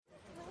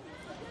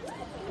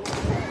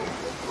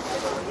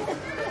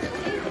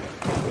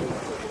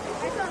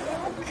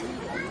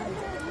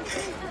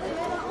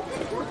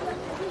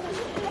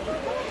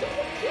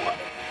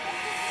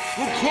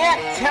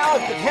can't tell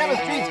if the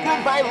chemistry's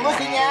good by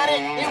looking at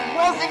it. It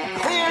wasn't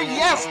clear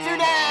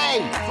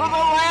yesterday. For the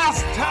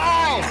last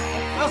time,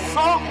 the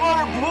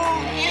saltwater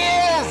pool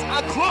is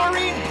a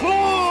chlorine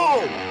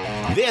pool.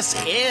 This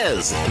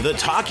is the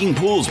Talking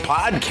Pools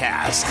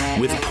podcast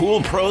with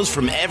pool pros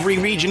from every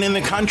region in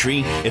the country.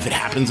 If it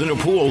happens in a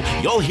pool,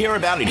 you'll hear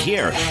about it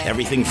here.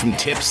 Everything from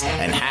tips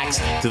and hacks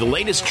to the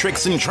latest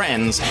tricks and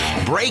trends.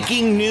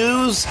 Breaking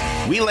news,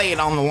 we lay it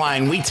on the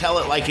line. We tell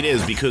it like it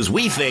is because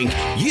we think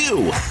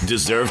you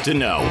deserve to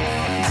know.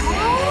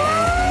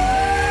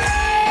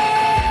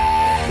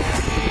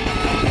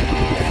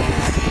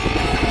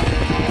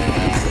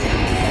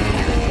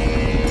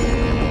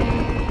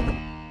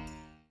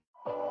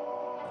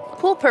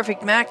 Pool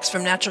Perfect Max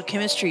from Natural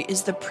Chemistry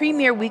is the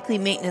premier weekly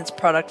maintenance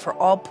product for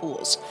all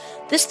pools.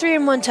 This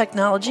 3-in-1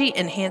 technology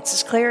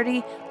enhances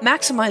clarity,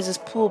 maximizes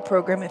pool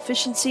program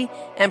efficiency,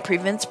 and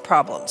prevents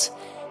problems.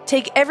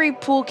 Take every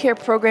pool care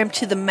program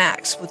to the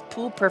max with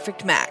Pool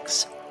Perfect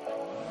Max.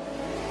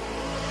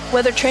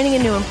 Whether training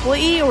a new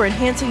employee or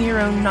enhancing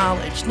your own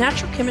knowledge,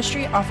 Natural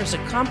Chemistry offers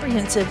a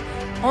comprehensive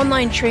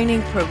online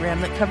training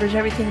program that covers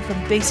everything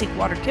from basic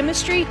water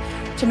chemistry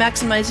to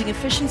maximizing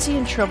efficiency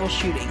and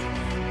troubleshooting.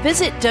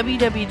 Visit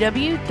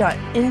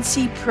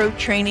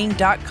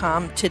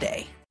www.ncprotraining.com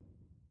today.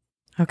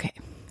 Okay.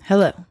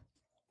 Hello. I'm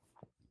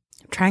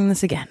trying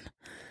this again.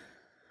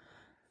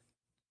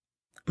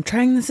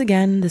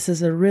 This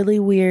is a really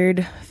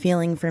weird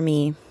feeling for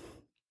me.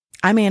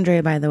 I'm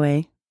Andrea, by the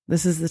way.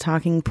 This is the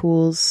Talking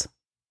Pools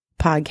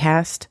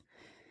podcast.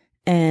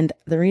 And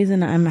the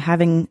reason I'm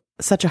having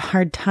such a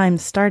hard time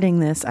starting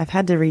this, I've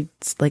had to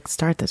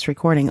start this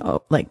recording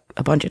a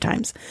bunch of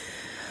times.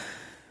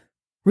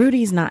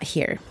 Rudy's not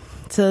here.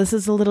 So this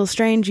is a little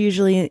strange.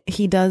 Usually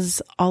he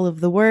does all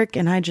of the work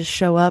and I just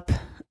show up,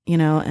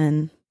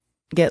 and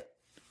get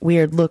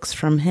weird looks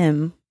from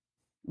him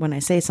when I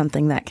say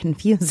something that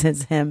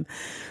confuses him.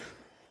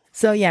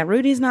 So yeah,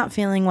 Rudy's not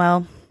feeling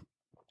well,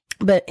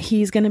 but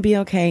he's going to be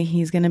okay.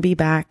 He's going to be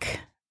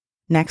back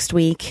next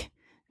week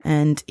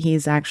and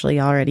he's actually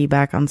already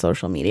back on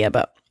social media,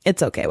 but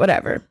it's okay,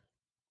 whatever.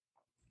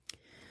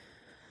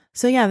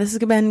 So yeah, this has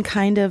been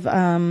kind of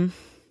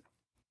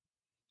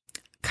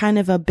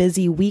a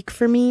busy week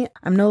for me.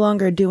 I'm no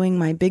longer doing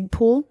my big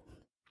pool.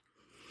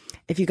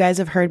 If you guys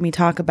have heard me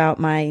talk about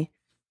my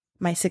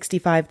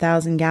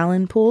 65,000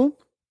 gallon pool,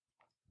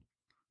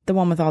 the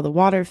one with all the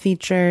water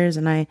features,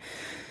 so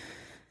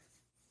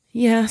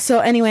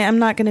anyway, I'm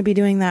not going to be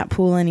doing that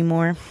pool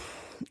anymore.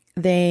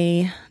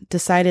 They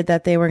decided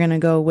that they were going to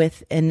go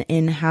with an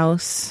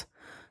in-house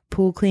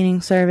pool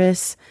cleaning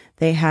service.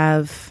 They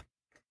have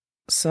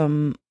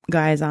some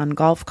guys on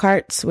golf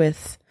carts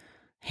with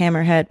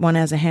hammerhead. One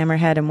has a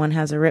hammerhead and one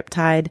has a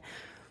riptide.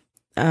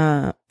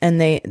 And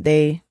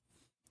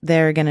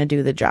they're going to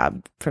do the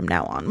job from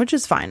now on, which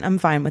is fine. I'm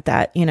fine with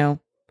that.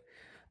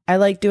 I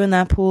like doing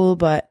that pool,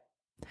 but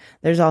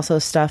there's also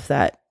stuff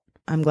that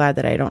I'm glad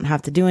that I don't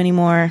have to do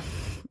anymore.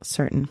 A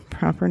certain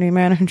property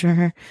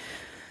manager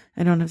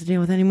I don't have to deal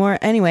with anymore.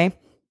 Anyway,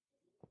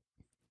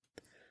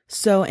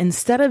 so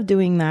instead of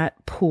doing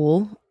that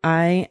pool,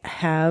 I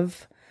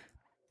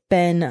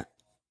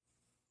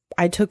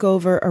took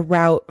over a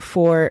route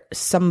for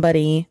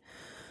somebody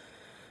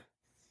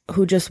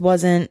who just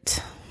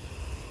wasn't,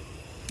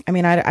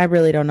 I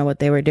really don't know what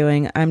they were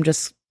doing.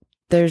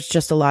 There's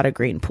just a lot of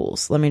green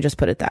pools. Let me just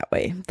put it that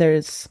way.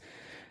 There's,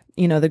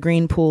 the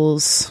green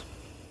pools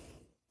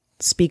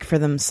speak for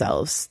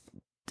themselves.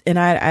 And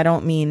I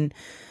don't mean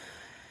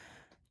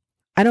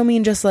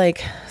just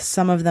like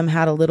some of them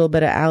had a little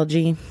bit of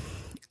algae.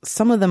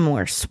 Some of them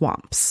were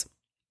swamps.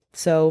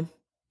 So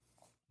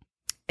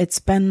it's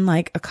been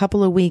like a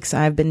couple of weeks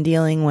I've been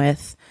dealing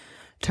with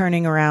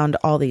turning around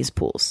all these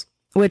pools,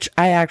 which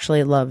I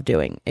actually love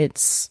doing.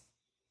 It's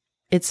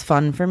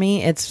fun for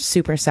me. It's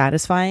super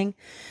satisfying.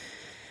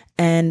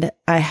 And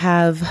I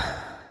have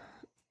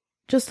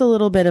just a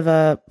little bit of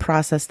a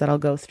process that I'll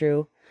go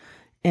through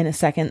in a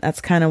second.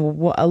 That's kind of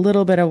a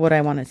little bit of what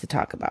I wanted to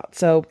talk about.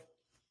 So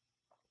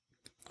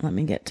let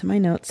me get to my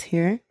notes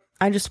here.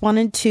 I just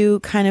wanted to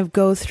kind of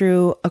go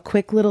through a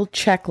quick little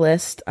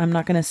checklist. I'm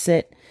not going to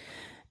sit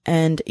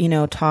and,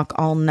 talk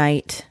all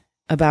night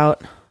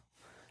about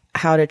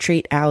how to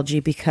treat algae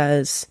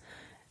because,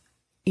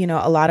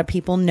 a lot of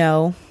people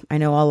know. I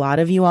know a lot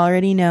of you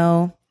already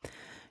know.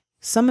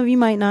 Some of you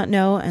might not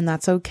know, and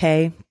that's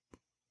okay.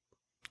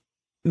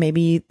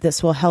 Maybe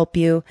this will help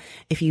you.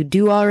 If you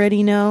do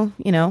already know,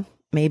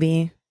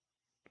 maybe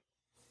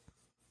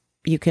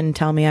you can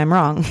tell me I'm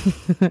wrong.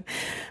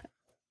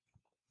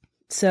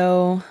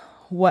 So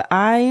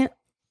I'm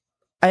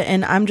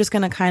just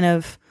going to kind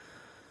of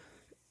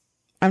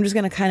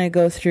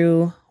go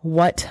through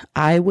what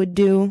I would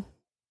do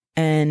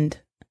and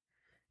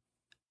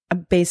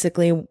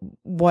basically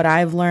what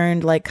I've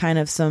learned, like kind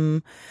of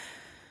some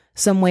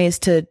ways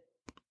to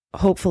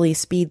hopefully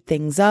speed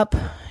things up,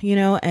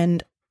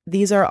 and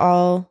this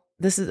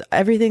is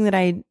everything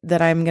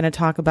that I'm going to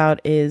talk about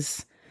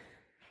is,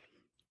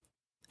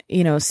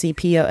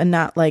 CPO and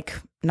not like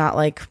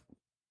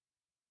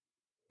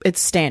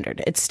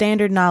standard. It's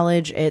standard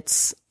knowledge.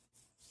 It's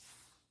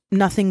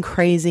nothing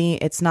crazy.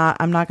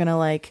 I'm not going to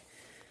like,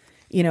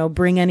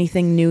 bring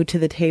anything new to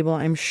the table,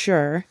 I'm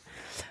sure.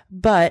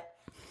 But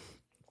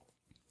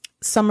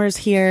summer's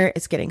here.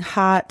 It's getting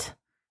hot.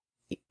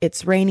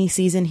 It's rainy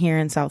season here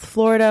in South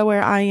Florida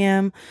where I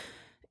am.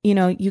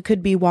 You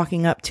could be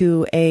walking up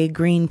to a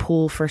green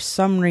pool for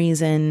some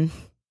reason,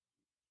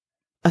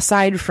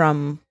 aside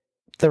from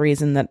the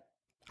reason that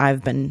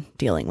I've been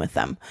dealing with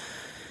them.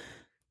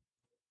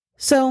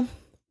 So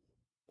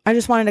I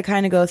just wanted to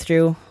kind of go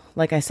through,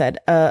 like I said,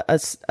 a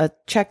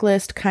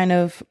checklist, kind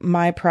of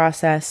my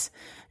process,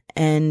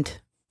 and,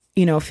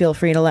 feel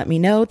free to let me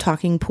know,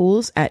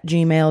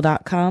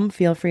 talkingpools@gmail.com.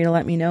 Feel free to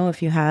let me know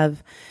if you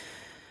have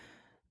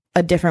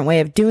a different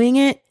way of doing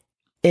it.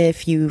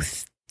 If you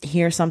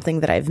hear something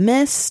that I've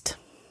missed,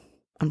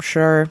 I'm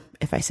sure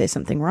if I say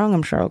something wrong,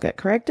 I'm sure I'll get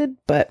corrected.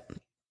 But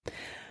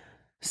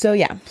so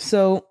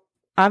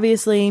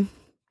obviously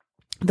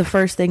the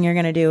first thing you're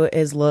going to do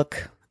is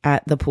look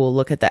at the pool,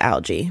 look at the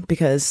algae,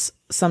 because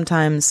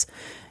sometimes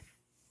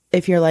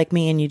if you're like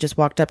me and you just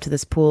walked up to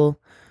this pool,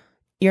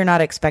 you're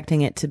not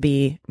expecting it to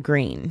be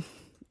green.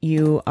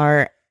 You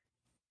are,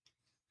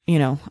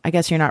 I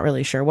guess you're not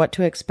really sure what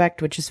to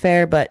expect, which is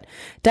fair, but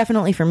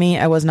definitely for me,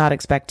 I was not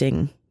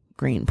expecting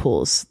green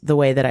pools the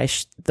way that I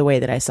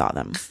saw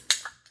them.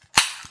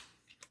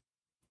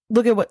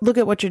 Look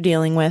at what you're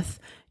dealing with.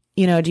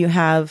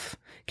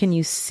 Can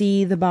you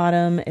see the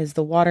bottom? Is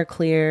the water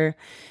clear?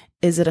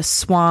 Is it a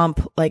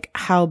swamp? Like,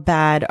 how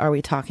bad are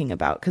we talking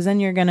about? Because then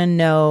you're going to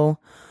know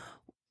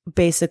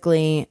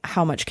basically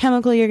how much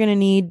chemical you're going to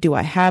need. Do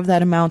I have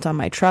that amount on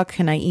my truck?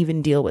 Can I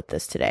even deal with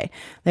this today?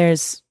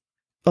 There's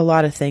a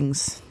lot of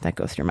things that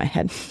go through my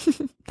head.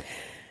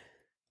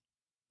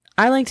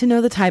 I like to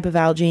know the type of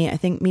algae. I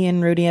think me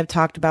and Rudy have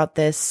talked about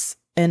this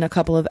in a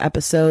couple of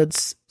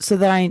episodes so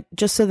that I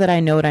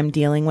know what I'm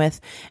dealing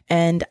with.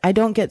 And I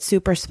don't get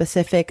super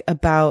specific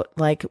about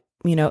like,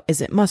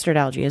 is it mustard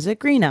algae? Is it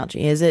green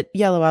algae? Is it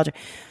yellow algae?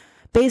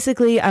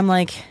 Basically, I'm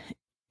like,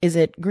 is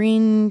it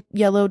green,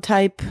 yellow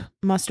type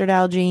mustard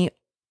algae?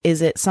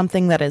 Is it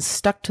something that is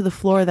stuck to the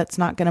floor that's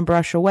not going to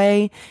brush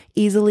away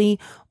easily?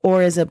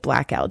 Or is it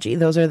black algae?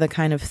 Those are the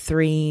kind of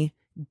three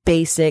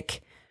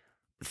basic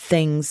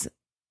things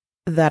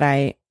that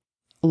I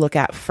look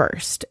at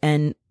first.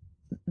 And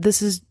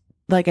this is,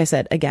 like I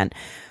said, again,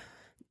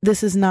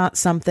 this is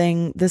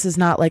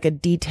not like a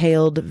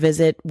detailed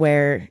visit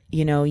where,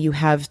 you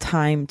have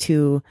time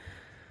to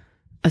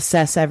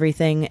assess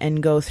everything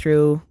and go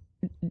through,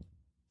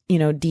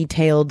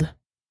 detailed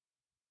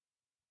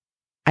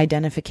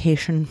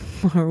identification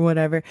or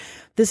whatever.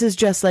 This is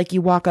just like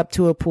you walk up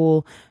to a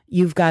pool,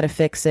 you've got to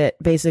fix it.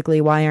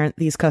 Basically, why aren't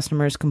these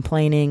customers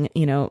complaining?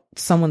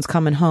 Someone's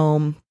coming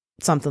home,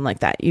 something like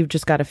that. You've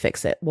just got to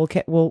fix it.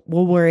 We'll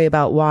worry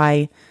about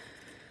why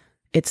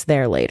it's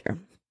there later.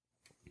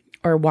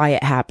 Or why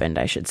it happened,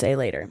 I should say,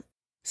 later.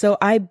 So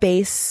I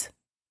base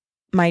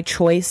my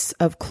choice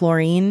of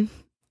chlorine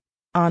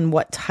on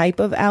what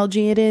type of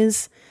algae it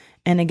is.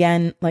 And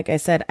again, like I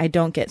said, I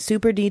don't get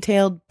super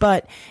detailed,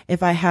 but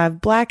if I have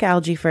black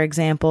algae, for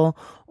example,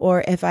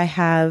 or if I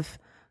have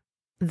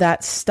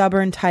that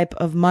stubborn type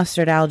of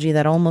mustard algae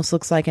that almost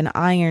looks like an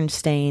iron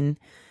stain,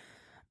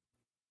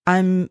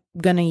 I'm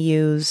going to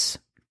use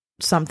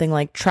something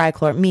like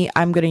trichlor.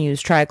 I'm going to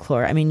use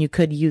trichlor. I mean, you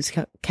could use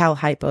Cal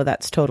Hypo.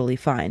 That's totally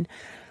fine.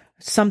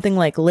 Something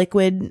like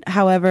liquid,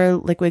 however,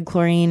 liquid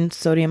chlorine,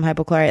 sodium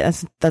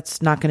hypochlorite,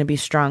 that's not going to be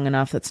strong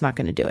enough. That's not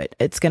going to do it.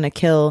 It's going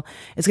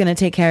to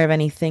take care of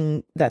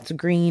anything that's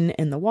green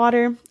in the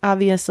water,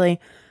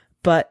 obviously.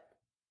 But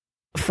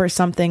for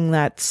something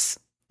that's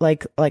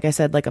like I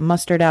said, like a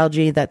mustard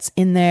algae that's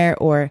in there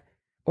or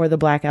the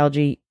black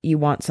algae, you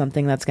want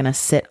something that's going to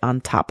sit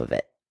on top of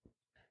it.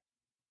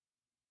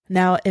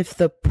 Now, if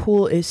the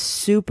pool is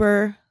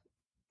super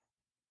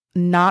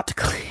not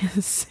clear,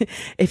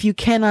 if you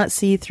cannot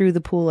see through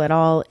the pool at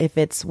all, if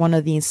it's one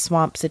of these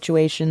swamp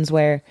situations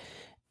where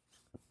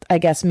I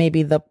guess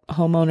maybe the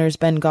homeowner's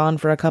been gone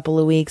for a couple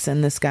of weeks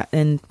and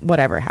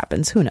whatever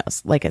happens, who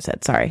knows? Like I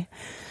said, sorry.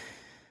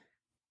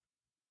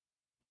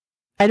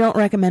 I don't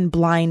recommend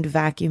blind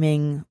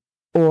vacuuming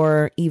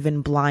or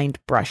even blind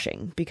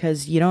brushing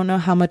because you don't know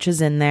how much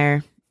is in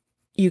there.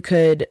 You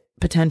could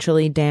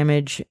potentially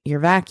damage your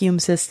vacuum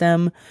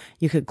system.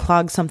 You could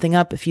clog something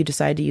up if you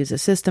decide to use a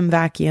system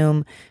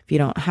vacuum, if you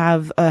don't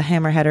have a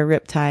hammerhead or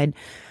Riptide.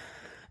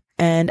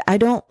 And I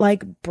don't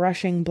like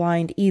brushing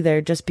blind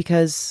either, just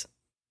because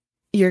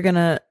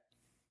it's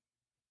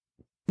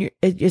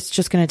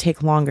just going to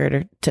take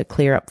longer to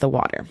clear up the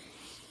water.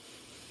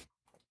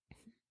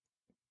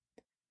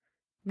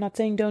 I'm not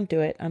saying don't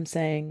do it. I'm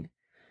saying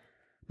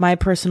my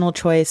personal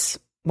choice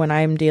when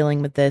I'm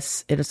dealing with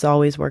this, it has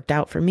always worked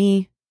out for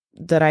me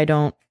that I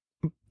don't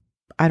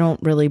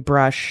really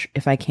brush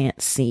if I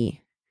can't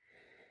see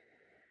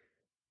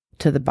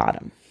to the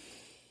bottom.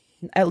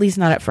 At least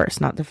not at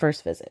first, not the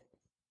first visit.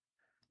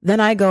 Then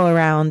I go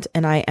around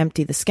and I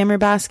empty the skimmer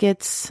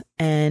baskets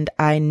and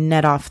I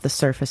net off the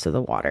surface of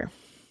the water.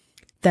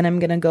 Then I'm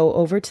going to go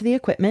over to the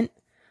equipment.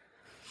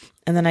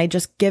 And then I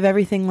just give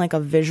everything like a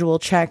visual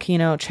check,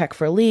 check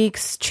for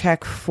leaks,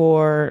 check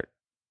for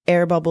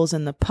air bubbles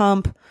in the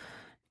pump,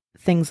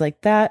 things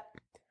like that.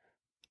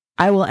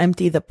 I will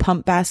empty the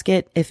pump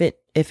basket if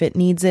it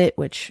needs it,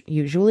 which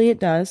usually it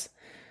does.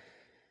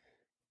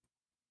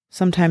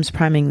 Sometimes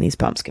priming these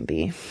pumps can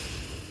be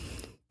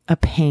a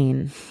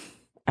pain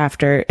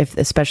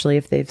especially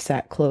if they've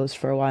sat closed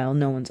for a while,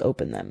 no one's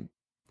opened them.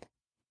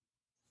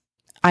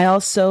 I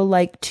also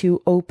like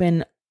to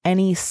open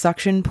any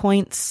suction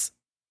points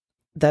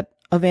that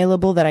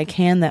available that I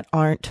can that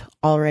aren't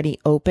already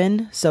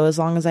open. So as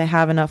long as I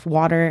have enough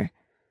water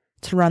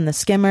to run the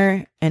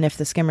skimmer, and if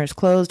the skimmer is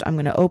closed, I'm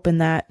going to open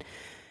that.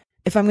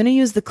 If I'm going to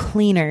use the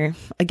cleaner,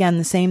 again,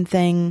 the same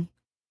thing.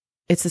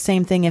 It's the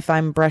same thing if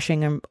I'm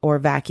brushing or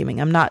vacuuming.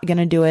 I'm not going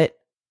to do it.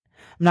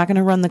 I'm not going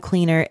to run the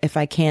cleaner if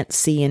I can't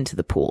see into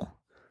the pool.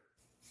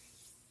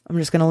 I'm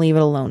just going to leave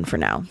it alone for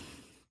now.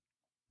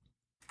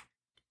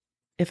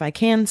 If I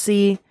can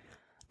see,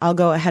 I'll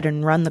go ahead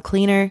and run the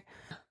cleaner.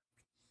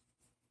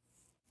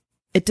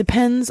 It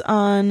depends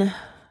on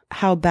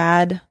how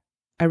bad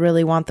I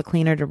really want the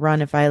cleaner to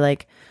run. If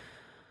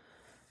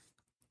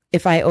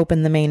I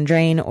open the main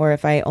drain or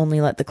if I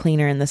only let the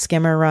cleaner and the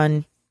skimmer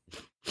run.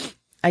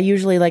 I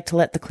usually like to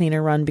let the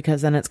cleaner run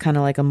because then it's kind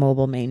of like a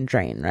mobile main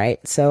drain, right?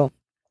 So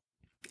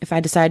if I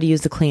decide to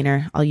use the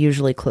cleaner, I'll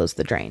usually close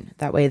the drain.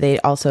 That way they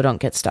also don't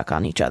get stuck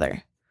on each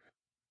other.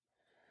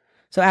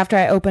 So after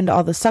I opened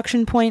all the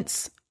suction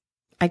points,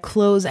 I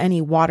close any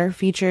water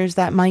features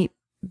that might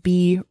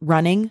be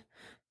running.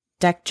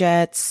 Deck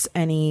jets,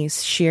 any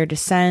shear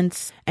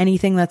descents,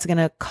 anything that's going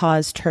to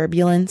cause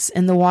turbulence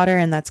in the water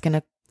and that's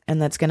going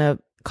to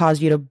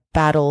cause you to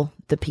battle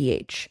the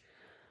pH.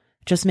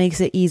 Just makes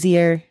it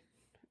easier.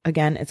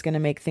 Again, it's going to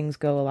make things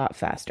go a lot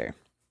faster.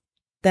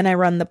 Then I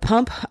run the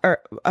pump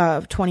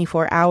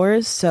 24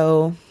 hours.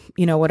 So,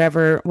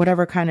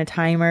 whatever kind of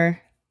timer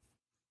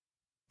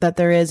that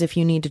there is, if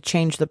you need to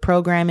change the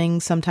programming,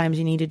 sometimes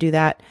you need to do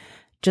that.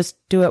 Just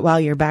do it while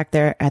you're back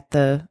there at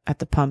the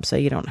pump so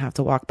you don't have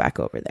to walk back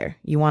over there.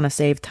 You want to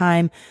save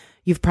time.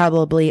 You've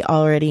probably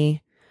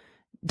already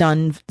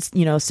done,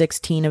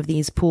 16 of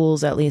these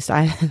pools, at least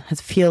it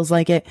feels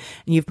like it.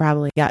 And you've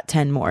probably got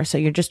 10 more. So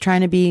you're just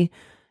trying to be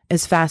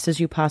as fast as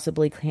you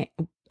possibly can,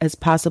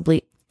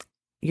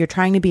 you're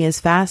trying to be as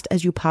fast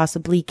as you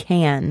possibly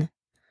can,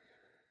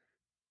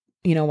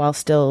 while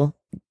still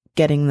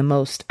getting the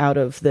most out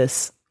of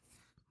this,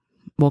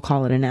 we'll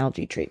call it an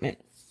algae treatment.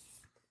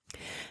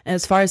 And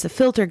as far as the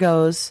filter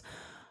goes,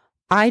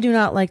 I do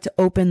not like to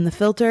open the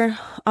filter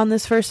on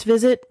this first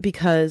visit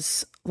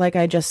because, like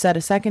I just said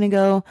a second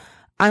ago,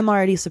 I'm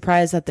already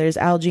surprised that there's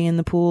algae in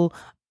the pool.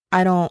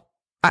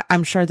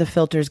 I'm sure the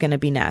filter is going to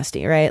be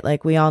nasty, right?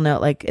 Like we all know,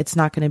 like it's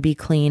not going to be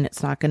clean.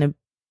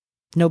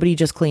 Nobody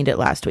just cleaned it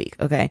last week.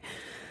 Okay.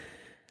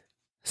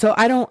 So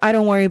I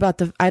don't worry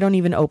about I don't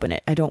even open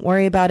it. I don't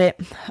worry about it.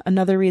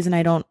 Another reason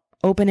I don't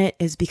open it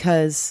is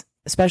because,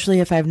 especially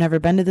if I've never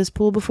been to this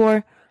pool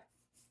before,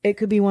 it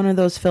could be one of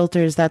those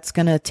filters that's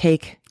going to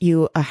take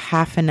you a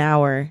half an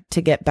hour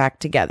to get back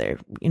together.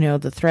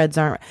 The threads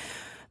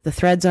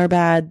are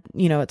bad,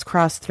 it's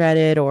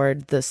cross-threaded, or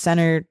the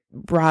center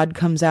rod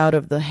comes out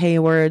of the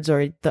Haywards,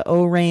 or the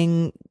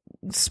O-ring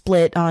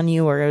split on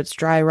you, or it's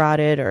dry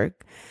rotted or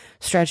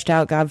stretched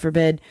out, God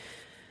forbid.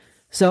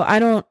 So I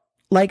don't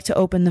like to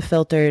open the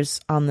filters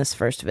on this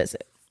first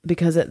visit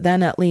because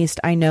then at least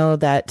I know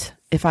that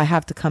if I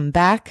have to come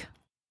back,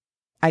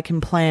 I can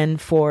plan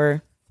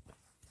for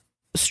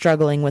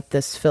struggling with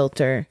this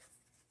filter,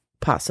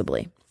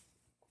 possibly.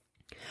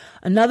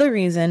 Another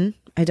reason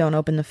I don't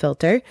open the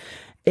filter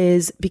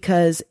is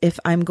because if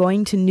I'm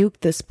going to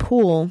nuke this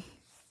pool,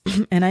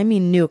 and I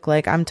mean nuke,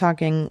 like I'm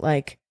talking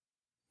like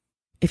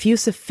if you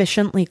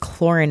sufficiently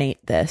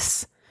chlorinate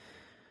this,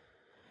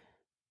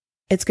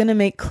 it's going to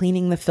make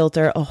cleaning the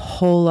filter a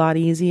whole lot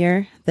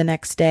easier the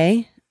next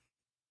day.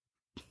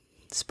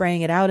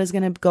 Spraying it out is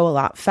going to go a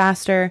lot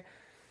faster.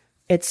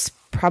 It's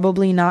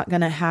probably not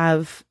going to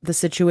have the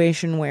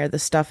situation where the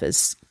stuff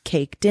is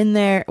caked in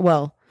there.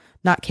 Well,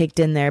 not caked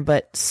in there,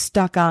 but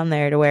stuck on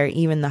there to where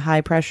even the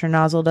high pressure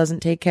nozzle doesn't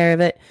take care of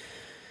it.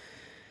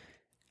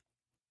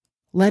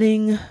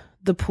 Letting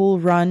the pool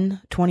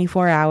run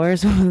 24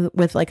 hours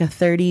with like a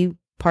 30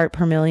 part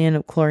per million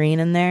of chlorine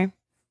in there,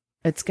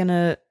 it's going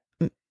to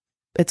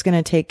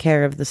take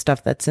care of the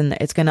stuff that's in there.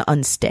 It's going to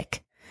unstick.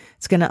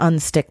 It's going to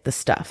unstick the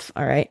stuff.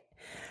 All right.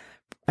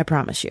 I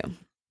promise you.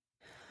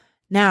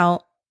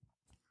 Now,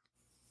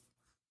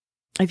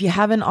 if you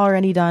haven't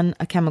already done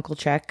a chemical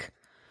check,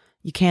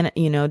 you can't,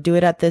 do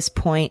it at this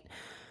point.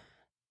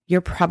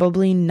 You're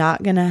probably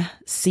not going to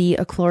see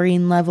a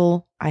chlorine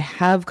level. I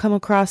have come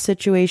across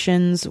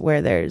situations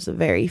where there's a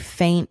very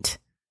faint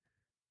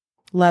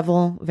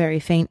level, very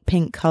faint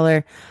pink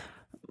color.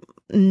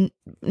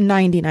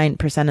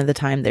 99% of the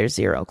time there's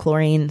zero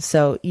chlorine.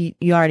 So you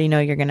already know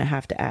you're going to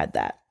have to add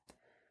that.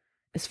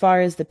 As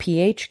far as the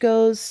pH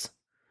goes,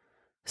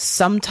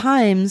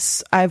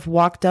 sometimes I've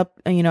walked up,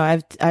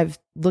 I've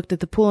looked at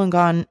the pool and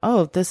gone,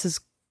 oh, this is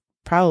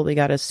probably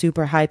got a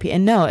super high pH.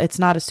 And no, it's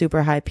not a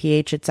super high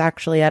pH. It's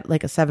actually at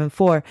like a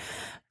 7.4,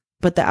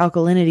 but the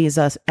alkalinity is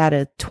at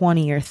a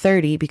 20 or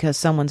 30 because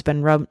someone's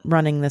been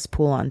running this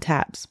pool on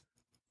tabs.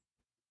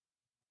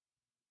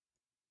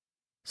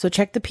 So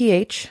check the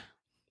pH,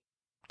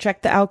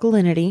 check the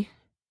alkalinity,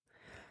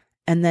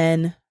 and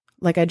then,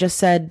 like I just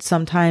said,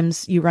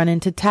 sometimes you run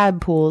into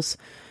tab pools.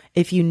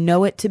 If you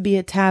know it to be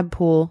a tab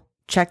pool,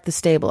 check the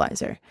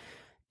stabilizer.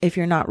 If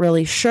you're not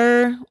really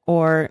sure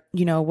or,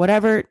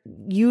 whatever,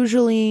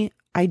 usually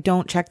I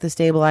don't check the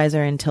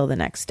stabilizer until the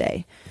next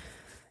day.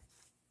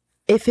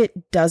 If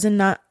it does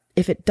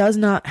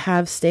not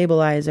have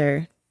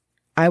stabilizer,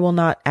 I will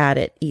not add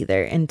it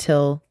either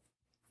until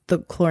the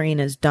chlorine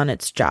has done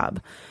its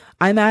job.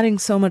 I'm adding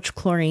so much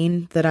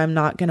chlorine that I'm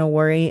not going to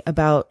worry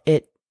about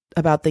the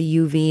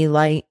UV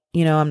light.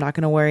 I'm not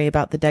going to worry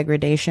about the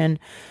degradation.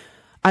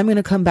 I'm going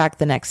to come back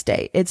the next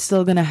day. It's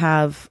still going to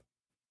have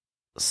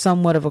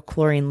somewhat of a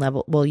chlorine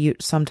level. Well,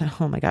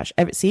 oh my gosh.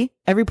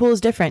 Every pool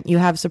is different. You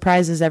have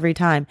surprises every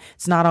time.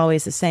 It's not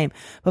always the same.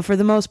 But for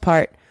the most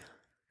part,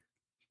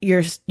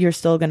 you're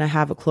still going to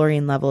have a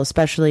chlorine level,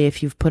 especially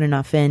if you've put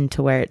enough in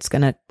to where it's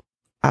going to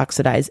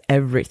oxidize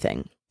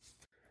everything.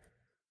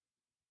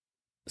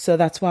 So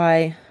that's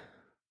why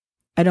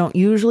I don't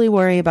usually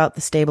worry about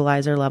the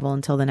stabilizer level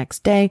until the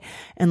next day,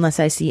 unless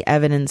I see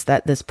evidence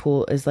that this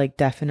pool is like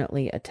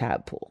definitely a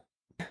tab pool.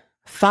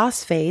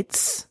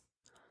 Phosphates,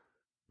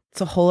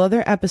 it's a whole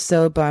other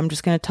episode, but I'm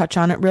just going to touch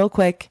on it real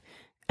quick.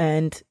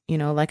 And,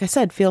 like I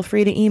said, feel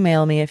free to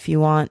email me if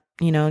you want,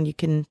 we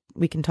can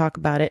talk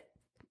about it.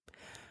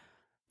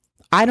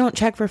 I don't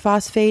check for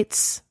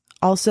phosphates.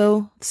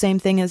 Also, same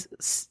thing as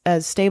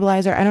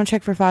stabilizer. I don't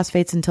check for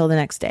phosphates until the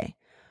next day.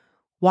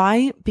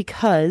 Why?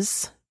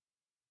 Because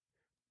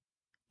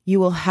you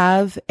will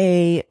have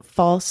a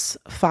false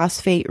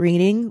phosphate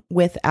reading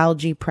with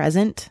algae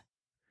present.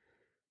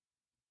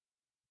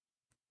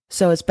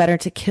 So it's better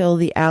to kill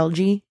the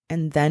algae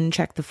and then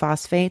check the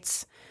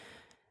phosphates.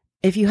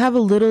 If you have a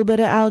little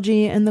bit of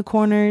algae in the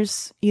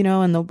corners,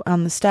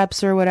 on the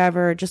steps or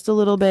whatever, just a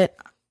little bit,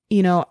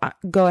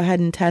 go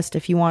ahead and test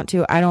if you want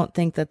to. I don't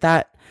think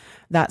that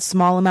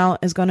small amount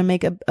is going to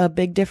make a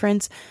big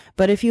difference.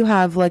 But if you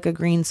have like a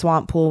green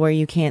swamp pool where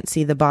you can't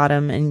see the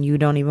bottom and you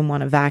don't even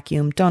want to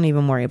vacuum, don't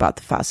even worry about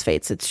the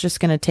phosphates. It's just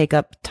going to take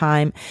up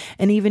time.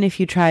 And even if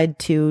you tried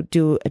to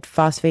do a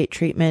phosphate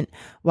treatment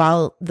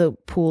while the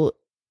pool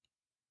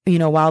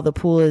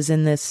is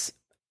in this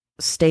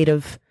state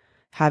of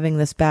having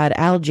this bad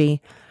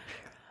algae,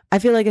 I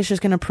feel like it's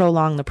just going to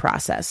prolong the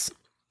process.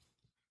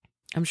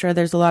 I'm sure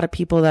there's a lot of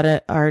people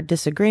that are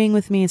disagreeing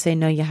with me and say,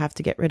 no, you have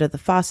to get rid of the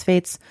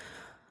phosphates.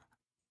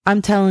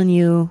 I'm telling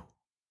you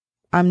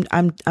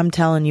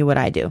what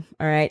I do.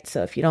 All right.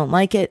 So if you don't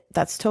like it,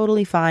 that's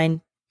totally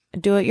fine.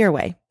 Do it your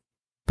way.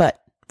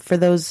 But for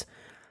those,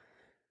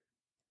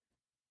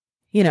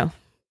 that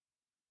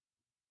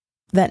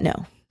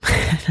no.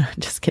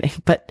 Just kidding.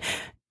 But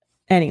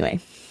anyway.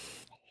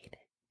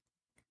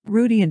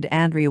 Rudy and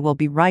Andrea will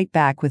be right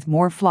back with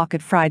more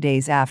Flocket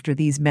Fridays after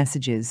these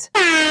messages.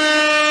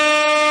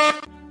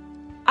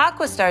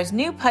 Aquastar's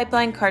new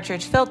pipeline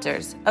cartridge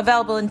filters,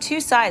 available in 2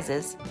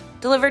 sizes,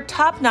 deliver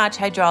top-notch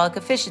hydraulic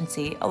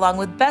efficiency along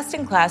with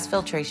best-in-class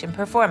filtration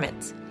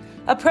performance,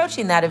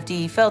 approaching that of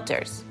DE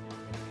filters.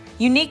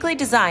 Uniquely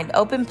designed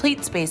open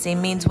pleat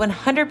spacing means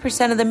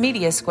 100% of the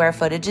media square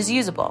footage is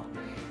usable,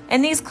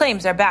 and these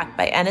claims are backed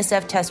by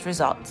NSF test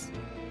results.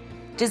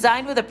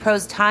 Designed with a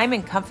pro's time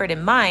and comfort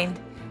in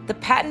mind, the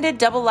patented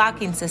double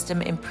locking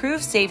system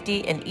improves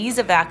safety and ease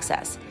of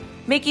access,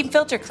 making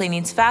filter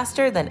cleanings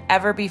faster than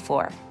ever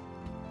before.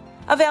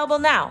 Available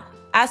now.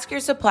 Ask your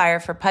supplier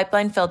for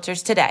pipeline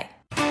filters today.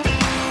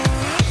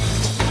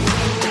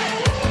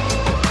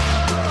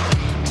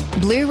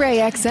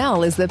 Blu-ray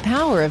XL is the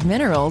power of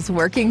minerals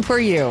working for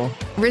you.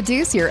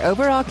 Reduce your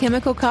overall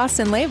chemical costs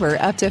and labor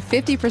up to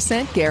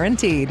 50%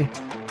 guaranteed.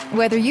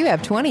 Whether you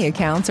have 20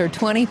 accounts or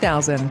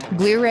 20,000,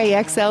 Blu-ray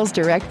XL's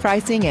direct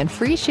pricing and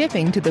free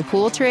shipping to the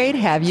pool trade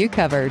have you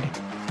covered.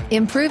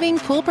 Improving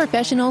pool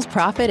professionals'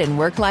 profit and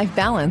work-life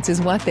balance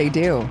is what they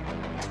do.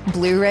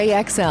 Blu-ray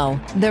XL,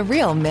 the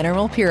real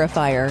mineral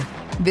purifier.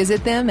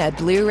 Visit them at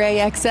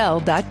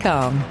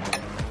BluRayXL.com.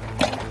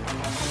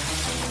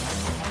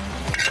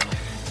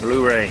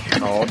 Blu-ray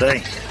all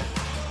day.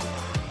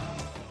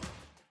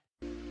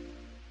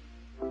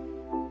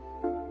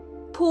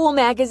 Pool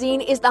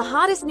Magazine is the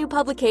hottest new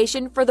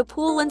publication for the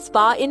pool and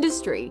spa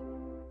industry,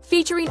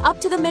 featuring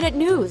up-to-the-minute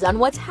news on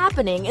what's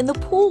happening in the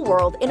pool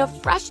world in a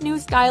fresh new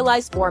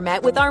stylized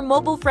format with our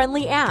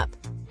mobile-friendly app.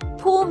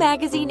 Pool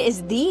Magazine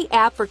is the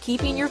app for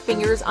keeping your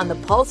fingers on the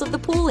pulse of the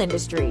pool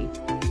industry.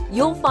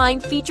 You'll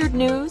find featured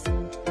news,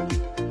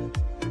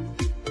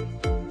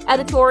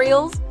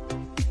 editorials,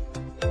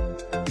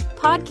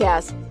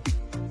 podcasts,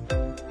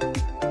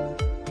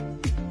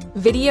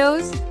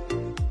 videos,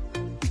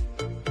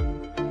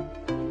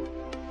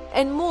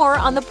 and more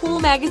on the Pool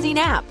Magazine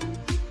app.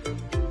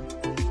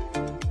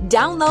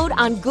 Download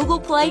on Google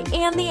Play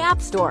and the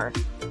App Store.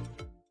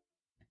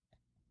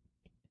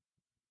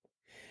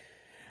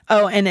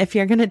 Oh, and if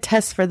you're going to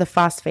test for the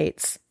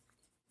phosphates,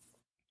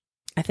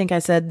 I think I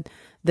said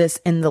this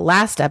in the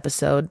last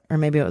episode, or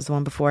maybe it was the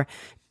one before.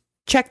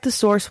 Check the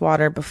source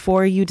water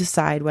before you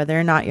decide whether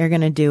or not you're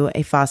going to do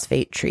a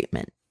phosphate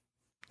treatment.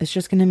 It's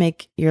just going to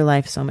make your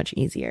life so much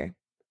easier.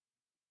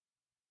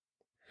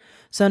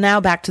 So now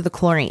back to the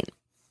chlorine.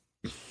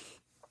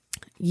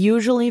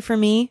 Usually for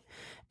me,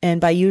 and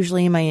by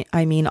usually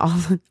I mean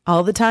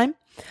all the time,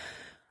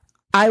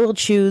 I will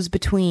choose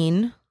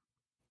between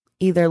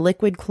either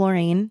liquid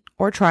chlorine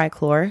or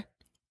trichlor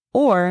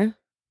or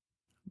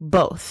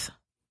both.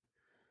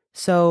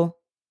 So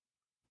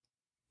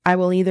I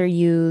will either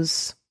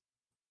use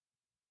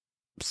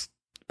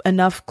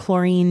enough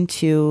chlorine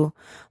to,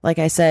 like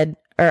I said,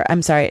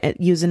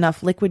 use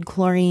enough liquid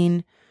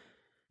chlorine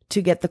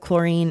to get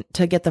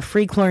the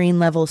free chlorine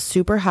level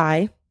super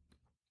high.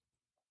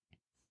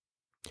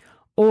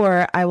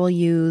 Or I will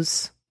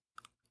use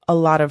a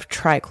lot of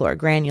trichlor,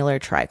 granular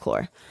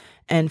trichlor.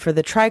 And for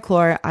the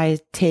trichlor, I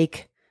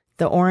take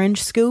the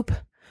orange scoop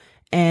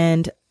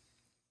and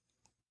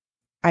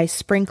I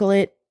sprinkle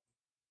it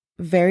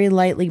very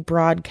lightly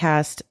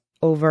broadcast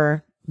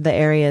over the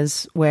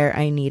areas where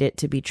I need it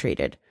to be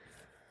treated.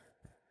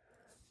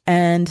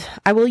 And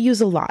I will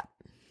use a lot.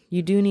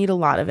 You do need a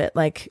lot of it.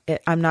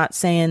 I'm not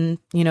saying,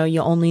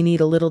 you only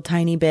need a little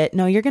tiny bit.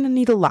 No, you're going to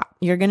need a lot.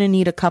 You're going to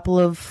need a couple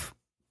of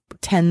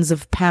tens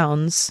of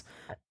pounds,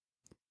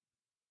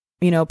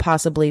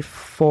 possibly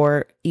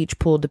for each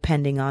pool,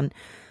 depending on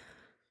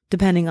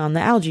the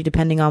algae,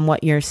 depending on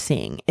what you're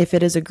seeing. If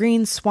it is a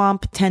green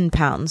swamp, 10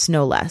 pounds,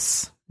 no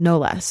less.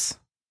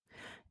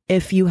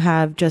 If you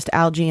have just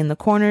algae in the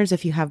corners,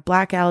 if you have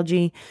black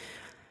algae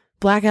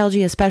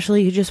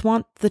especially, you just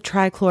want the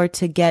trichlor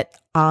to get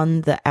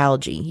on the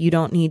algae. You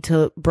don't need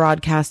to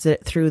broadcast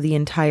it through the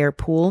entire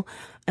pool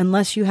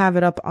unless you have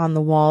it up on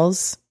the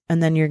walls,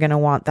 and then you're going to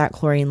want that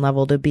chlorine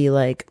level to be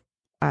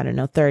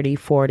 30,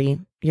 40.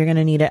 You're going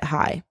to need it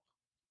high.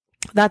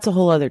 That's a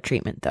whole other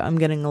treatment, though. I'm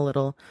getting a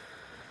little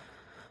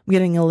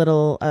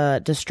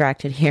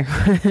distracted here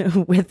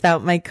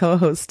without my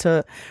co-host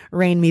to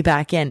rein me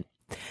back in.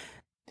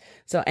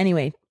 So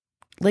anyway,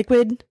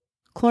 liquid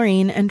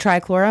chlorine and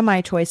trichlor are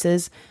my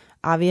choices.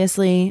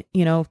 Obviously,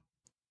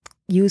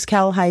 use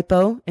Cal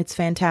Hypo. It's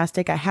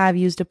fantastic. I have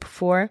used it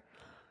before.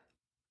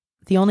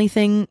 The only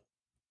thing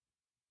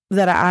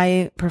that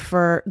I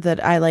prefer,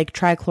 that I like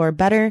trichlor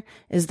better,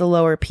 is the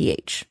lower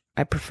pH.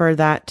 I prefer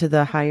that to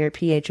the higher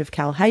pH of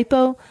Cal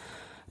Hypo,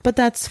 but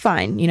that's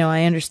fine.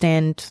 I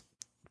understand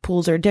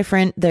pools are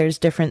different. There's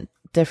different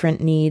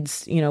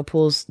needs.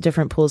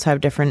 Different pools have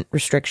different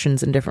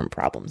restrictions and different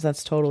problems.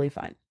 That's totally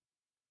fine.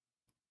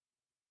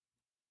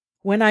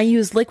 When I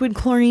use liquid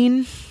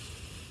chlorine,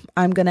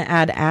 I'm going to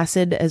add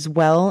acid as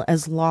well,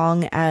 as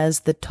long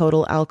as the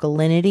total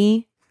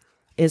alkalinity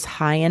is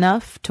high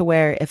enough to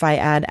where if I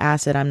add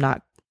acid, I'm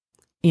not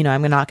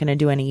going to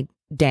do any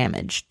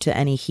damage to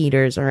any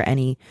heaters or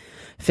any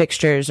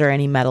fixtures or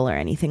any metal or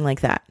anything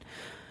like that.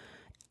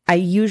 I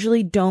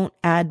usually don't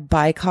add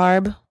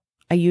bicarb.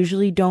 I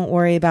usually don't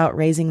worry about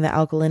raising the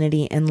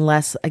alkalinity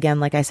unless, again,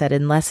 like I said,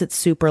 unless it's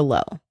super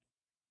low.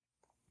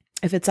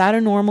 If it's at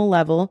a normal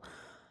level,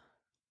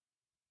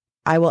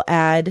 I will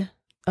add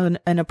an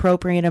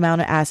appropriate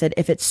amount of acid.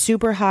 If it's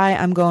super high,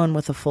 I'm going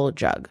with a full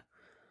jug.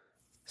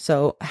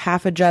 So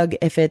half a jug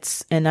if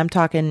it's, and I'm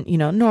talking,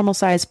 normal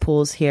size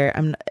pools here.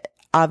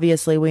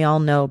 Obviously, we all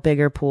know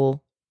bigger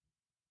pool,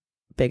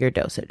 bigger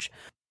dosage.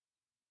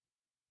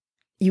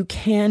 You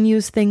can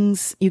use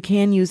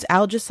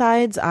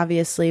algicides.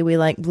 Obviously, we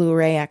like Blue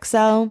Ray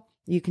XL.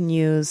 You can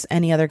use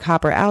any other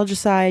copper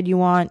algicide you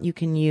want. You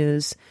can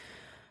use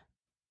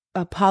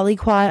a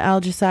polyquat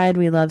algicide.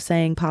 We love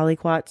saying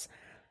polyquats.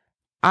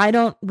 I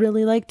don't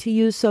really like to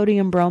use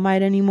sodium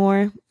bromide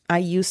anymore. I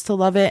used to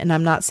love it, and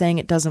I'm not saying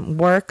it doesn't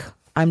work.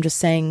 I'm just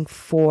saying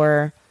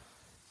for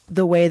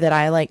the way that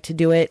I like to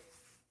do it,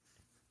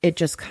 it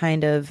just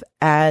kind of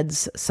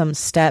adds some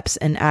steps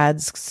and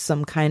adds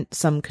some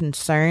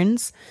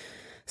concerns.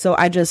 So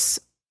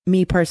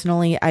me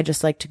personally, I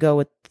just like to go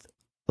with,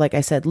 like I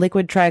said,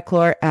 liquid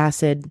trichlor,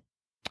 acid,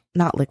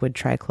 not liquid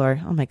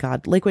trichlor. Oh my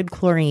God, liquid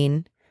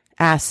chlorine,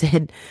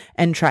 acid,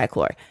 and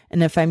trichlor.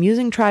 And if I'm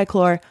using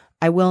trichlor,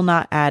 I will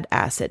not add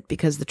acid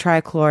because the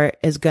trichlor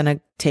is going to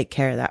take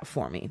care of that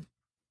for me.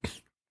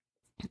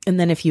 And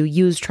then if you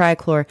use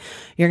trichlor,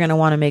 you're going to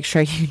want to make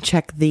sure you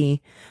check the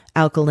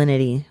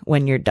alkalinity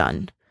when you're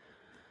done.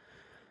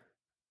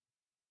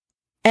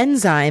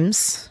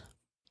 Enzymes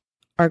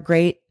are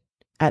great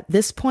at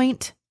this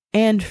point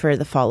and for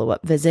the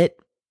follow-up visit.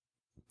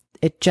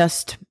 It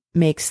just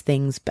makes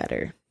things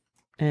better.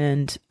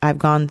 And I've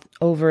gone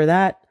over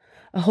that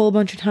a whole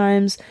bunch of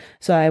times,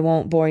 so I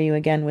won't bore you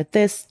again with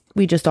this.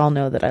 We just all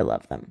know that I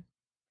love them.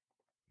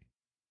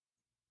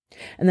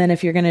 And then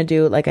if you're going to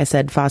do, like I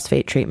said,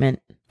 phosphate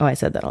treatment. Oh, I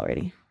said that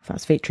already.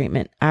 Phosphate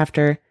treatment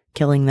after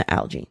killing the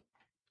algae.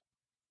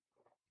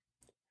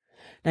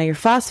 Now your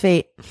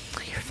phosphate,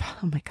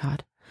 oh my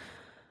God.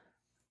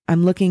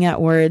 I'm looking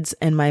at words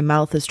and my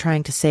mouth is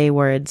trying to say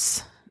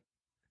words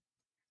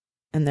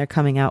and they're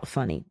coming out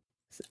funny.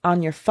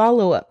 On your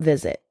follow-up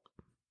visit,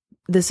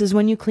 this is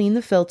when you clean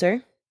the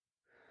filter.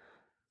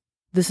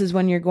 This is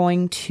when you're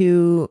going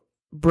to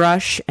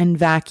brush and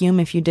vacuum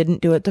if you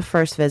didn't do it the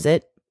first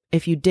visit.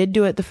 If you did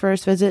do it the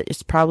first visit,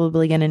 it's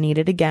probably going to need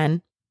it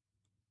again.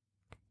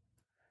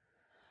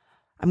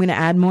 I'm going to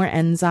add more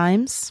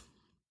enzymes.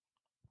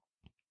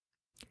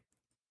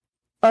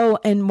 Oh,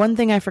 and one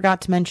thing I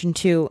forgot to mention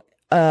too,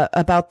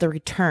 about the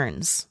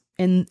returns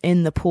in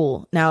the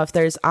pool. Now, if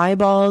there's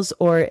eyeballs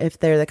or if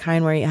they're the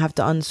kind where you have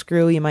to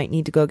unscrew, you might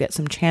need to go get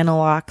some channel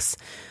locks.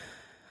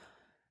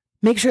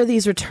 Make sure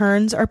these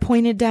returns are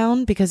pointed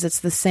down because it's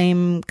the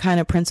same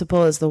kind of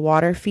principle as the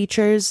water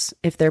features.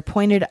 If they're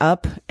pointed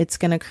up, it's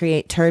going to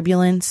create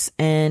turbulence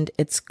and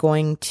it's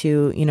going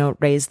to,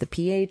 raise the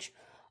pH.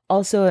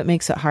 Also, it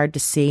makes it hard to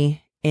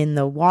see in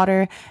the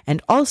water.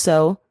 And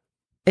also,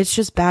 it's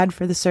just bad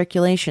for the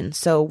circulation.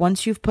 So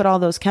once you've put all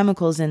those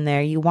chemicals in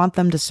there, you want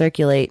them to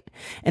circulate.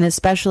 And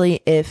especially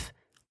if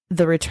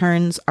the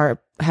returns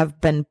have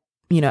been,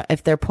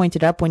 if they're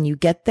pointed up when you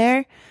get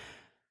there,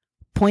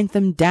 point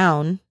them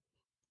down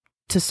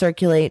to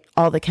circulate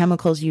all the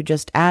chemicals you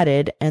just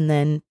added, and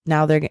then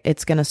now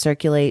it's going to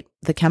circulate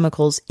the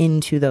chemicals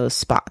into those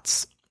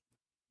spots.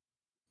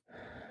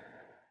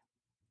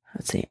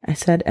 Let's see, I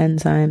said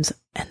enzymes.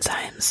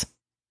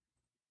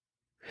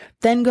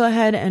 Then go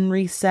ahead and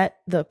reset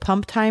the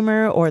pump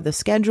timer or the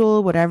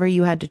schedule, whatever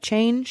you had to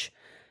change.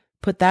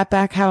 Put that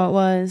back how it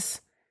was.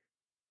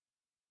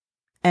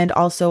 And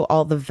also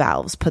all the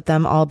valves, put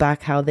them all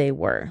back how they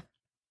were.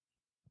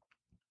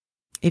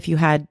 If you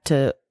had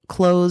to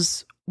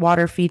close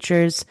water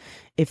features,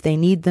 if they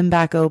need them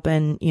back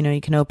open,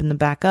 you can open them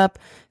back up.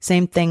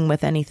 Same thing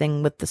with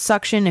anything with the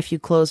suction. If you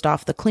closed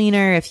off the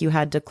cleaner, if you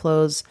had to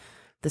close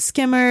the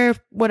skimmer,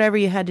 whatever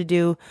you had to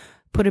do,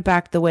 put it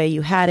back the way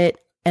you had it,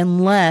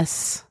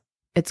 unless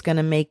it's going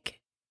to make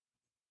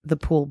the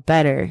pool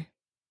better,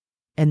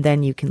 and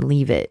then you can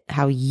leave it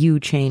how you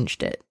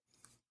changed it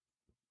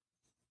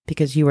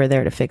because you were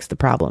there to fix the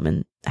problem,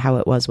 and how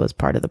it was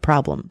part of the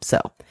problem. So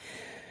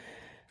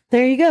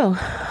there you go.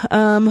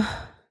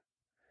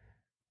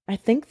 I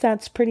think that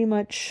was pretty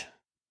much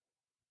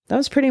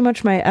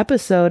my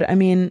episode. I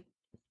mean,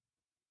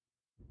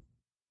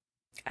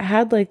 I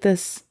had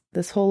this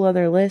whole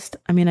other list.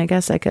 I mean, I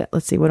guess I could,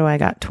 let's see, what do I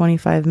got?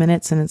 25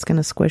 minutes and it's going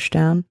to squish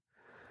down.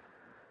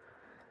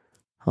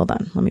 Hold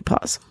on, let me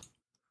pause.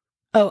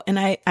 Oh, and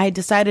I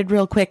decided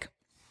real quick,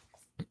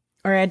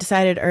 or I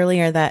decided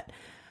earlier that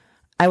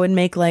I would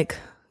make a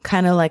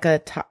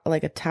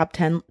top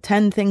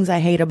 10 things I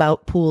hate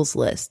about pools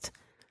list.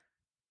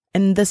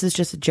 And this is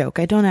just a joke.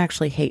 I don't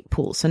actually hate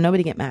pools, so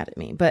nobody get mad at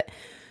me. But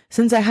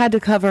since I had to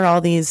cover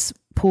all these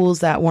pools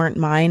that weren't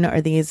mine,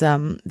 or these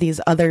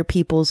other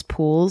people's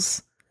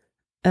pools,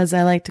 as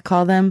I like to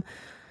call them,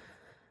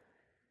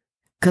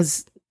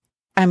 because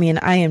I mean,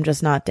 I am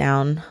just not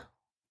down.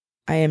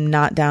 I am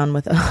not down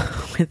with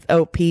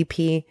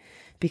OPP,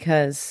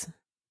 because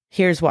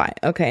here's why.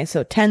 Okay,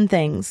 so 10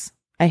 things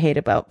I hate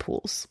about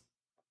pools.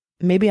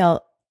 Maybe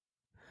I'll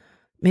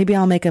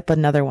make up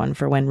another one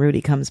for when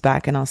Rudy comes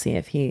back, and I'll see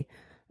if he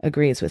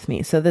agrees with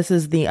me. So this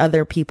is the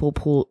other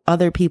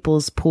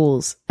people's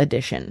pools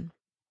edition.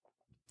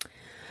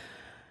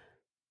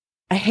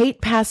 I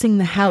hate passing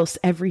the house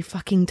every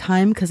fucking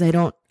time because I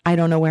don't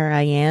know where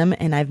I am,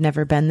 and I've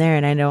never been there,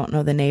 and I don't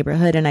know the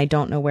neighborhood, and I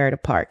don't know where to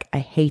park. I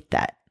hate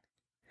that.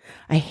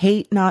 I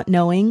hate not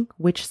knowing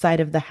which side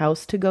of the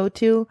house to go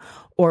to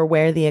or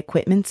where the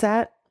equipment's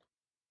at.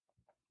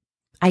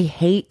 I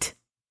hate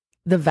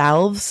the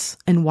valves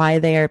and why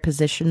they are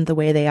positioned the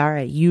way they are.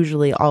 I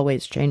usually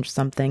always change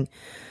something,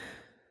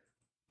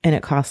 and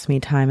it costs me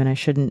time, and I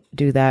shouldn't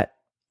do that.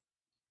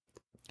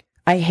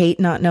 I hate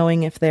not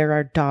knowing if there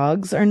are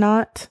dogs or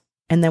not.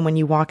 And then when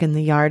you walk in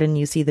the yard and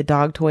you see the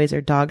dog toys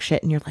or dog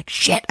shit, and you're like,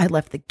 shit, I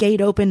left the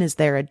gate open. Is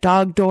there a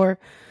dog door?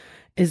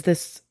 Is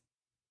this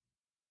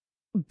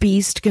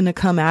beast going to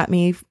come at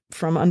me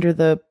from under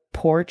the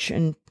porch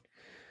and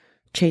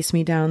chase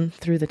me down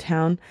through the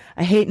town?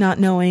 I hate not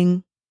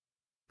knowing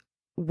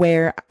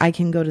where I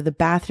can go to the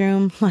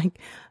bathroom. Like,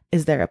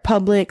 is there a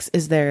Publix?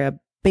 Is there a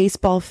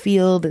baseball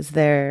field? Is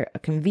there a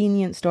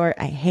convenience store?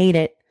 I hate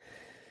it.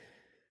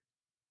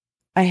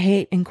 I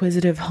hate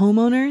inquisitive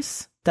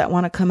homeowners that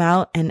want to come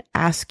out and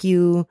ask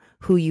you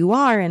who you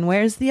are and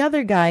where's the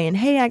other guy, and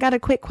hey, I got a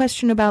quick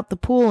question about the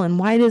pool, and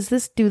why does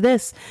this do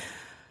this?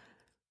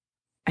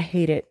 I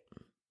hate it.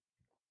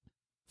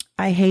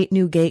 I hate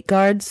new gate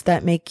guards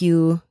that make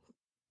you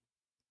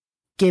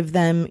give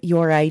them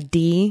your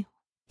ID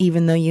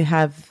even though you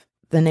have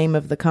the name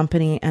of the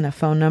company and a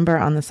phone number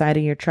on the side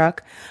of your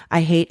truck.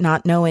 I hate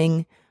not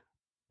knowing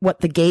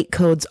what the gate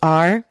codes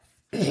are.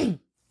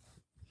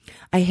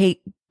 I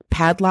hate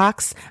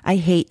padlocks. I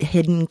hate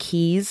hidden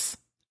keys.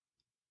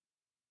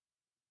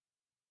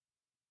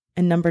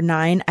 And number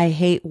 9, I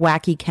hate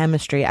wacky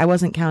chemistry. I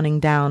wasn't counting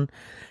down,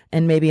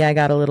 and maybe I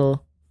got a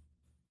little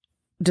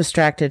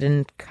distracted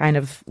and kind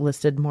of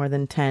listed more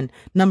than 10.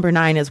 Number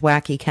 9 is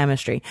wacky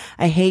chemistry.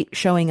 I hate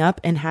showing up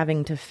and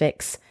having to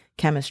fix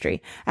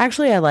chemistry.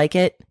 Actually, I like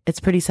it.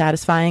 It's pretty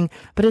satisfying,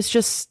 but it's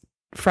just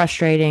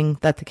frustrating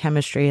that the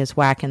chemistry is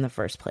whack in the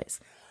first place.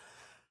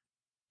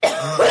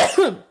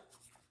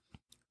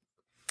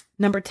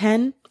 Number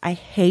 10, I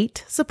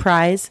hate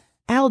surprise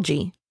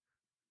algae.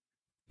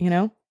 You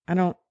know,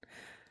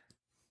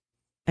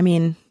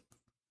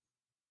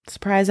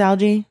 surprise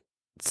algae,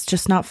 it's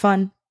just not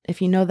fun.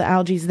 If you know the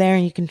algae's there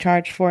and you can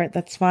charge for it,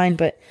 that's fine.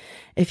 But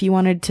if you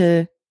wanted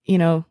to,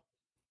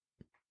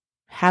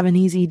 have an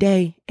easy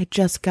day, it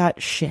just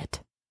got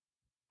shit.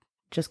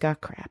 Just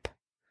got crap.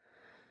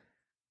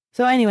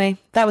 So anyway,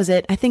 that was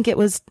it. I think that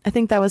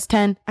was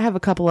 10. I have a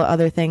couple of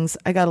other things.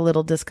 I got a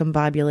little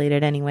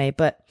discombobulated anyway,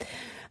 but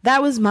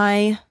that was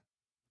my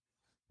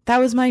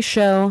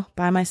show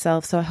by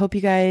myself. So I hope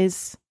you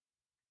guys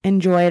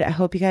enjoyed. I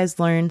hope you guys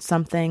learned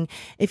something.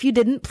 If you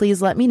didn't,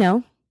 please let me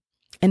know.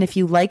 And if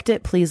you liked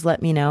it, please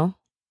let me know.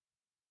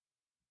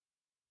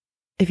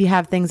 If you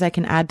have things I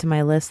can add to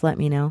my list, let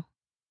me know.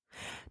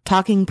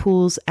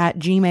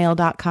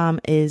 talkingpools@gmail.com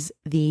is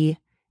the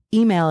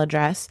email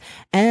address,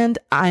 and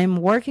I'm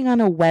working on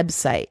a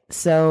website.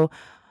 So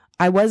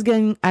I was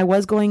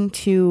going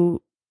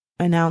to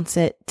announce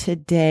it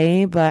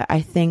today, but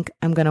I think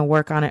I'm going to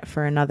work on it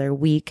for another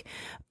week.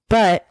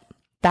 But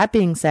that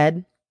being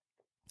said,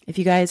 if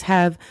you guys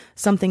have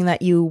something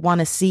that you want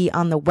to see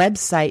on the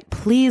website,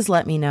 please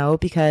let me know,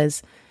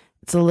 because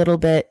it's a little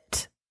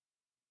bit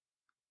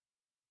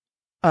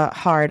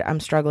hard. I'm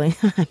struggling.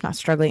 I'm not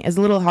struggling. It's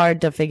a little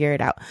hard to figure it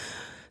out.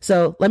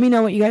 So let me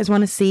know what you guys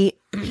want to see.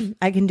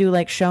 I can do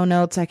like show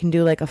notes. I can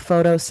do like a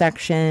photo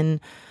section,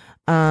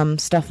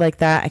 stuff like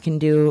that. I can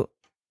do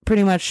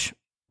pretty much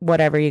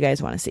whatever you guys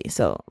want to see.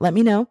 So let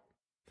me know.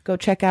 Go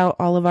check out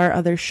all of our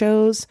other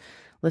shows.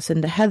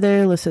 Listen to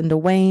Heather, listen to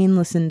Wayne,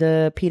 listen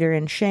to Peter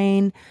and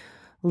Shane,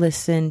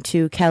 listen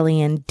to Kelly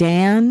and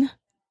Dan.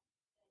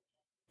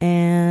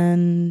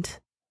 And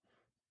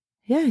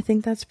yeah, I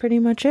think that's pretty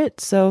much it.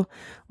 So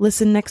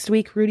listen next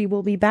week. Rudy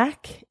will be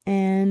back,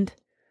 and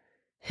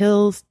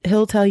he'll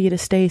tell you to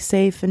stay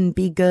safe and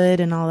be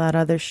good and all that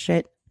other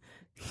shit.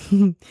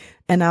 And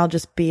I'll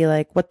just be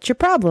like, what's your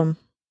problem?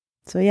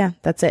 So yeah,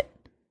 that's it.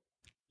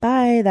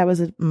 Bye. That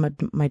was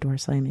my door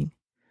slamming.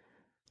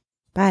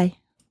 Bye.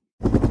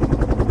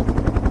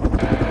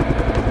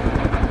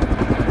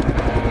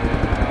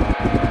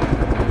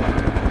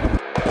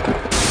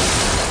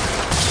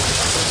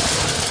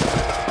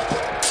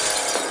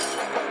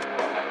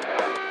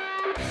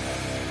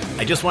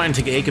 I just wanted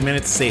to take a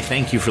minute to say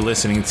thank you for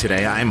listening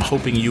today. I'm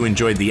hoping you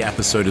enjoyed the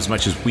episode as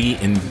much as we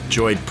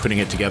enjoyed putting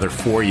it together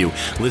for you.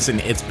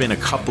 Listen, it's been a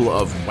couple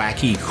of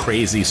wacky,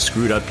 crazy,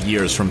 screwed up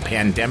years from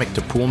pandemic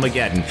to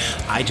Poolmageddon.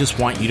 I just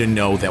want you to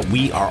know that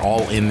we are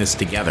all in this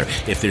together.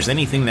 If there's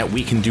anything that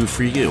we can do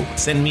for you,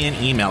 send me an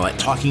email at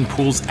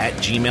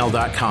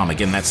talkingpools@gmail.com.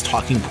 Again, that's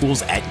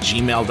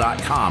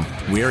talkingpools@gmail.com.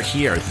 We're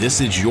here.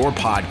 This is your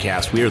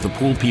podcast. We are the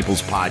Pool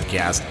People's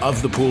Podcast,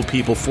 of the Pool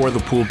People, for the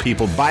Pool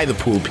People, by the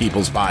Pool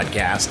People's Podcast.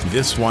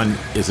 This one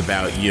is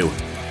about you.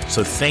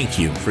 So thank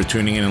you for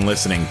tuning in and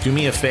listening. Do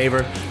me a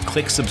favor,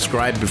 click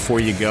subscribe before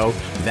you go.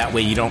 That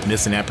way you don't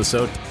miss an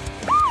episode.